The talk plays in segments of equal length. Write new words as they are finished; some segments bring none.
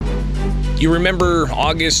You remember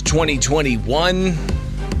August 2021?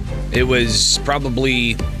 It was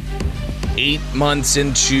probably 8 months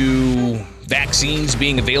into vaccines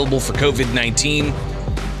being available for COVID-19.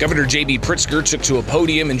 Governor J.B. Pritzker took to a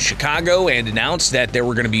podium in Chicago and announced that there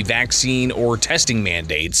were going to be vaccine or testing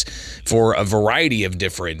mandates for a variety of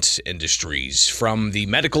different industries, from the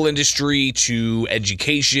medical industry to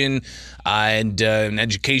education. And in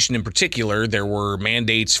education in particular, there were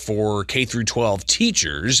mandates for K through 12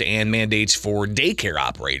 teachers and mandates for daycare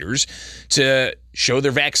operators to show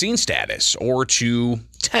their vaccine status or to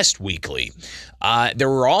test weekly. There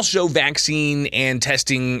were also vaccine and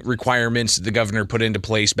testing requirements the governor put into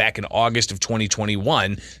place back in August of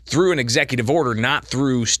 2021 through an executive order, not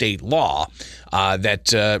through state law,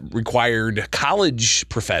 that required college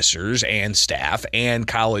professors and staff and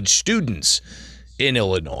college students in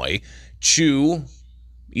Illinois to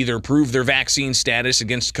either prove their vaccine status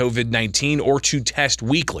against COVID-19 or to test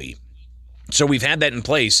weekly. So we've had that in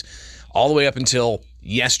place all the way up until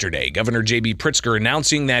yesterday. Governor J.B. Pritzker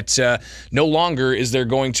announcing that no longer is there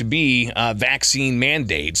going to be vaccine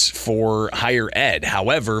mandates for higher ed.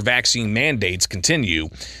 However, vaccine mandates continue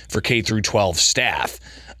for K through 12 staff.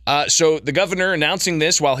 So the governor announcing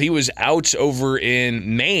this while he was out over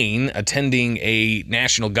in Maine attending a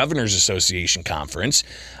National Governors Association conference.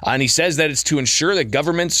 And he says that it's to ensure that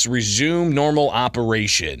governments resume normal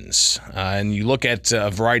operations. And you look at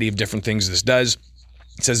a variety of different things this does.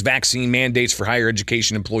 It says vaccine mandates for higher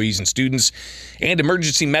education employees and students and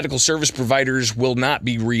emergency medical service providers will not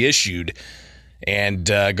be reissued, and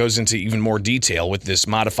goes into even more detail with this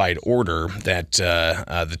modified order that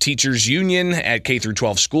the teachers union at K through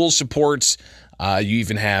 12 schools supports. You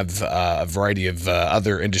even have a variety of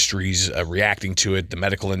other industries reacting to it, the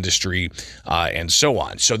medical industry and so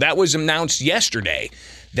on. So that was announced yesterday,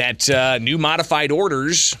 that new modified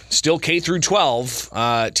orders, still K through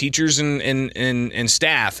 12, teachers and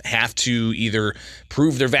staff have to either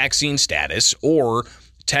prove their vaccine status or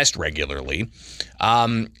test regularly.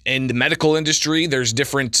 In the medical industry, there's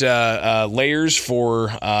different layers for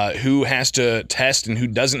who has to test and who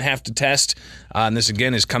doesn't have to test. And this,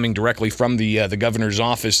 again, is coming directly from the governor's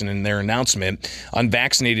office and in their announcement.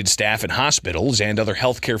 Unvaccinated staff at hospitals and other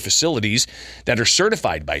healthcare facilities that are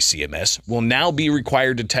certified by CMS will now be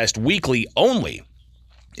required to test weekly only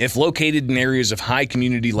if located in areas of high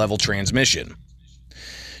community level transmission.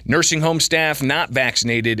 Nursing home staff not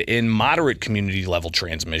vaccinated in moderate community level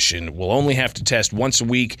transmission will only have to test once a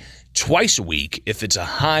week, twice a week if it's a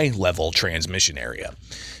high level transmission area.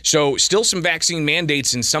 So still some vaccine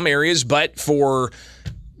mandates in some areas, but for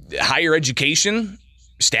higher education,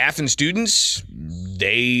 staff and students,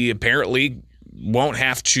 they apparently won't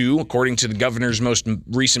have to, according to the governor's most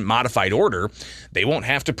recent modified order, they won't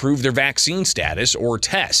have to prove their vaccine status or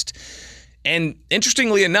test. And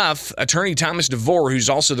interestingly enough, Attorney Thomas DeVore, who's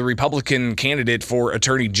also the Republican candidate for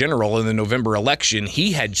Attorney General in the November election,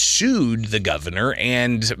 he had sued the governor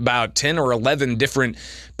and about 10 or 11 different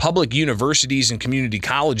public universities and community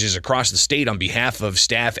colleges across the state on behalf of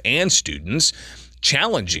staff and students,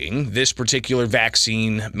 challenging this particular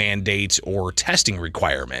vaccine mandate or testing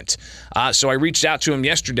requirement. So I reached out to him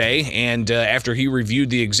yesterday, and after he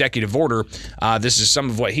reviewed the executive order, this is some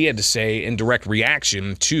of what he had to say in direct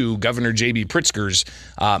reaction to Governor J.B. Pritzker's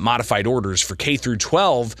modified orders for K through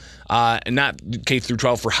 12, not K through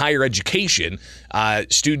 12 for higher education,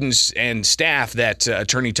 students and staff that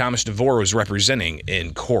Attorney Thomas DeVore was representing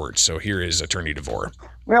in court. So here is Attorney DeVore.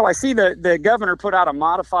 Well, I see the governor put out a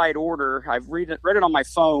modified order. I've read it on my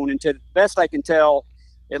phone, and to the best I can tell,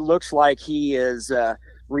 it looks like he is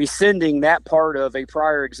rescinding that part of a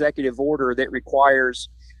prior executive order that requires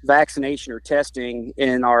vaccination or testing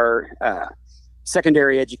in our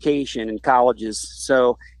secondary education and colleges.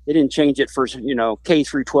 So it didn't change it for, K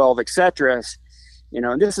through 12, et cetera.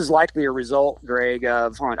 And this is likely a result, Greg,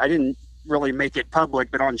 of, I didn't really make it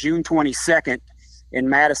public, but on June 22nd in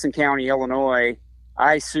Madison County, Illinois,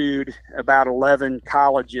 I sued about 11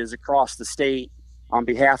 colleges across the state on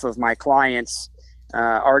behalf of my clients,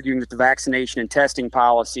 arguing that the vaccination and testing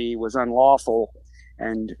policy was unlawful.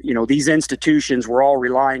 And, these institutions were all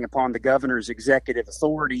relying upon the governor's executive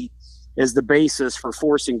authority as the basis for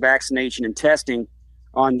forcing vaccination and testing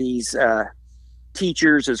on these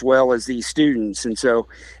teachers as well as these students. And so,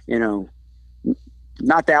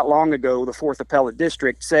 not that long ago, the 4th Appellate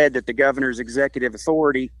District said that the governor's executive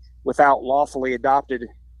authority without lawfully adopted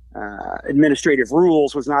administrative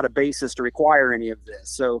rules was not a basis to require any of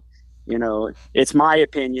this. So, it's my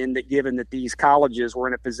opinion that given that these colleges were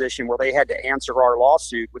in a position where they had to answer our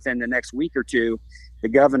lawsuit within the next week or two, the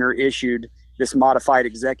governor issued this modified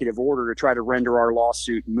executive order to try to render our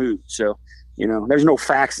lawsuit moot. So there's no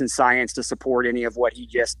facts and science to support any of what he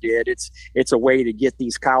just did. It's a way to get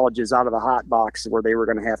these colleges out of the hot box where they were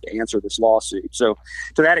going to have to answer this lawsuit. So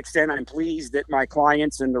to that extent, I'm pleased that my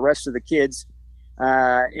clients and the rest of the kids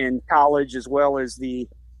in college, as well as the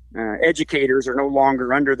educators, are no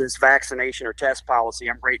longer under this vaccination or test policy.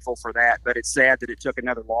 I'm grateful for that, but it's sad that it took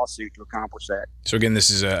another lawsuit to accomplish that. So again, this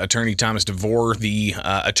is Attorney Thomas DeVore, the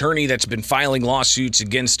attorney that's been filing lawsuits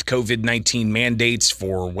against COVID-19 mandates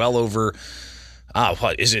for well over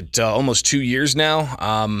almost 2 years now?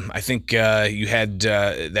 I think you had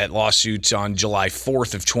that lawsuit on July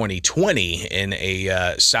 4th of 2020 in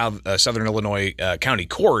a Southern Illinois county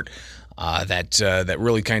court. That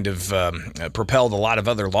really kind of propelled a lot of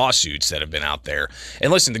other lawsuits that have been out there.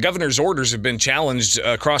 And listen, the governor's orders have been challenged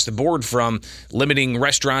across the board, from limiting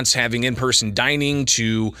restaurants having in-person dining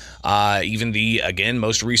to even the, again,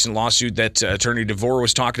 most recent lawsuit that Attorney DeVore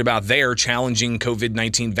was talking about there, challenging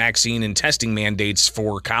COVID-19 vaccine and testing mandates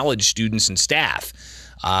for college students and staff.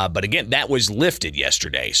 But again, that was lifted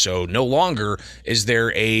yesterday. So no longer is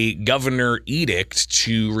there a governor edict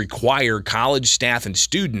to require college staff and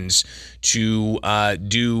students to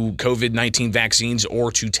do COVID-19 vaccines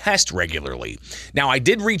or to test regularly. Now, I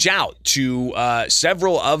did reach out to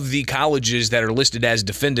several of the colleges that are listed as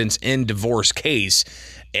defendants in DeVore's case,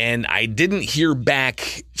 and I didn't hear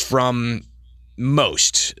back from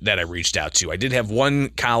most that I reached out to. I did have one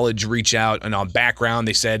college reach out, and on background,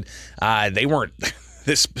 they said they weren't.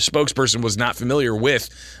 This spokesperson was not familiar with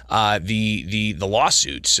the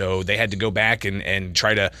lawsuit, so they had to go back and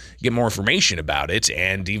try to get more information about it.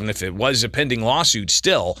 And even if it was a pending lawsuit,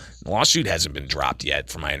 still, the lawsuit hasn't been dropped yet,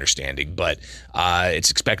 from my understanding. But it's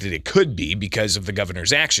expected it could be because of the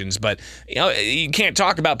governor's actions. But you can't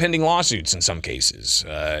talk about pending lawsuits in some cases,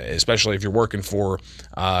 especially if you're working for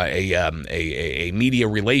a media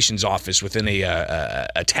relations office within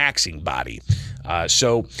a taxing body.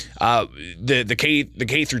 So the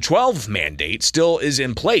K through 12 mandate still is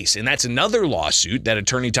in place, and that's another lawsuit that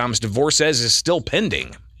Attorney Thomas DeVore says is still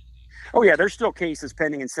pending. Oh yeah, there's still cases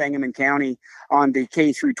pending in Sangamon County on the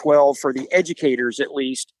K through 12 for the educators, at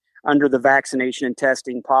least under the vaccination and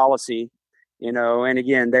testing policy. And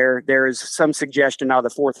again, there is some suggestion out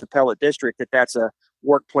of the 4th Appellate District that that's a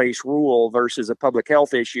workplace rule versus a public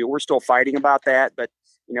health issue. We're still fighting about that, but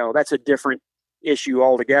that's a different issue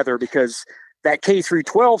altogether, because that K through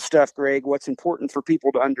 12 stuff, Greg, what's important for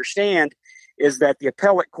people to understand is that the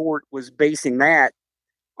appellate court was basing that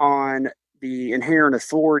on the inherent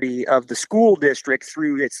authority of the school district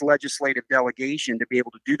through its legislative delegation to be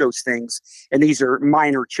able to do those things. And these are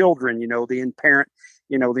minor children, the in-parent,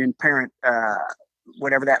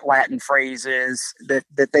 whatever that Latin phrase is,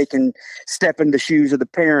 that they can step in the shoes of the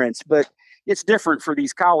parents. But it's different for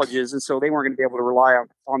these colleges, and so they weren't going to be able to rely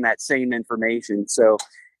on that same information. So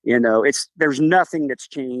there's nothing that's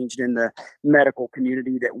changed in the medical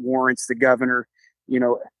community that warrants the governor,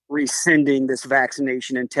 rescinding this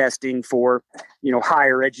vaccination and testing for,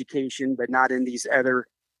 higher education, but not in these other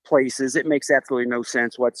places. It makes absolutely no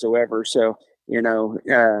sense whatsoever. So,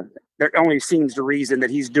 there only seems the reason that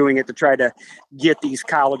he's doing it to try to get these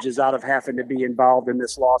colleges out of having to be involved in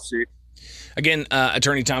this lawsuit. Again,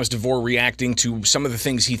 Attorney Thomas DeVore reacting to some of the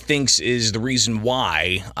things he thinks is the reason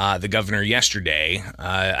why the governor yesterday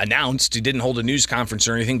announced, he didn't hold a news conference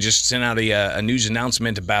or anything, just sent out a news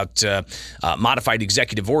announcement about modified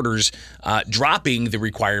executive orders dropping the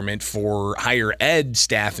requirement for higher ed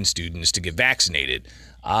staff and students to get vaccinated.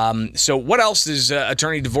 So what else does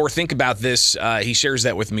Attorney DeVore think about this? He shares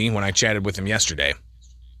that with me when I chatted with him yesterday.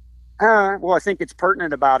 Well, I think it's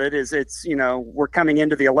pertinent about it is we're coming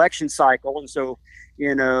into the election cycle. And so,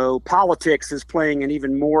 politics is playing an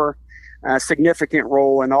even more significant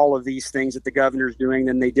role in all of these things that the governor's doing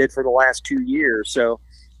than they did for the last 2 years. So,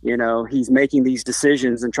 he's making these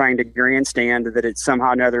decisions and trying to grandstand that it somehow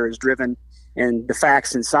or another is driven in the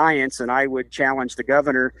facts and science. And I would challenge the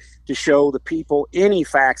governor to show the people any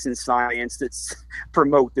facts and science that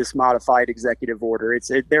promote this modified executive order.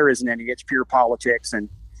 There isn't any. It's pure politics. And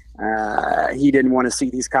he didn't want to see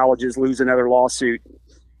these colleges lose another lawsuit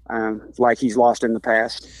like he's lost in the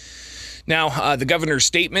past. Now, the governor's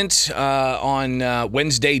statement on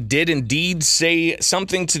Wednesday did indeed say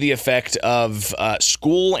something to the effect of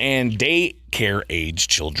school and daycare age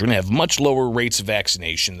children have much lower rates of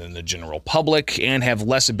vaccination than the general public and have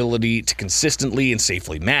less ability to consistently and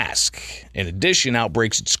safely mask. In addition,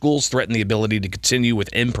 outbreaks at schools threaten the ability to continue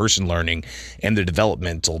with in-person learning and the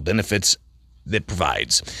developmental benefits that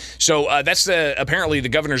provides. So that's apparently the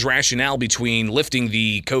governor's rationale between lifting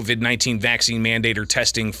the COVID-19 vaccine mandate or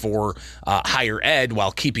testing for higher ed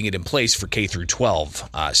while keeping it in place for K through 12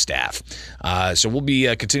 staff. So we'll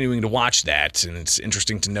be continuing to watch that. And it's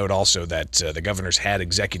interesting to note also that the governor's had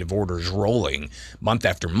executive orders rolling month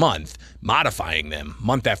after month, modifying them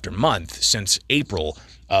month after month since April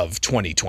of 2020.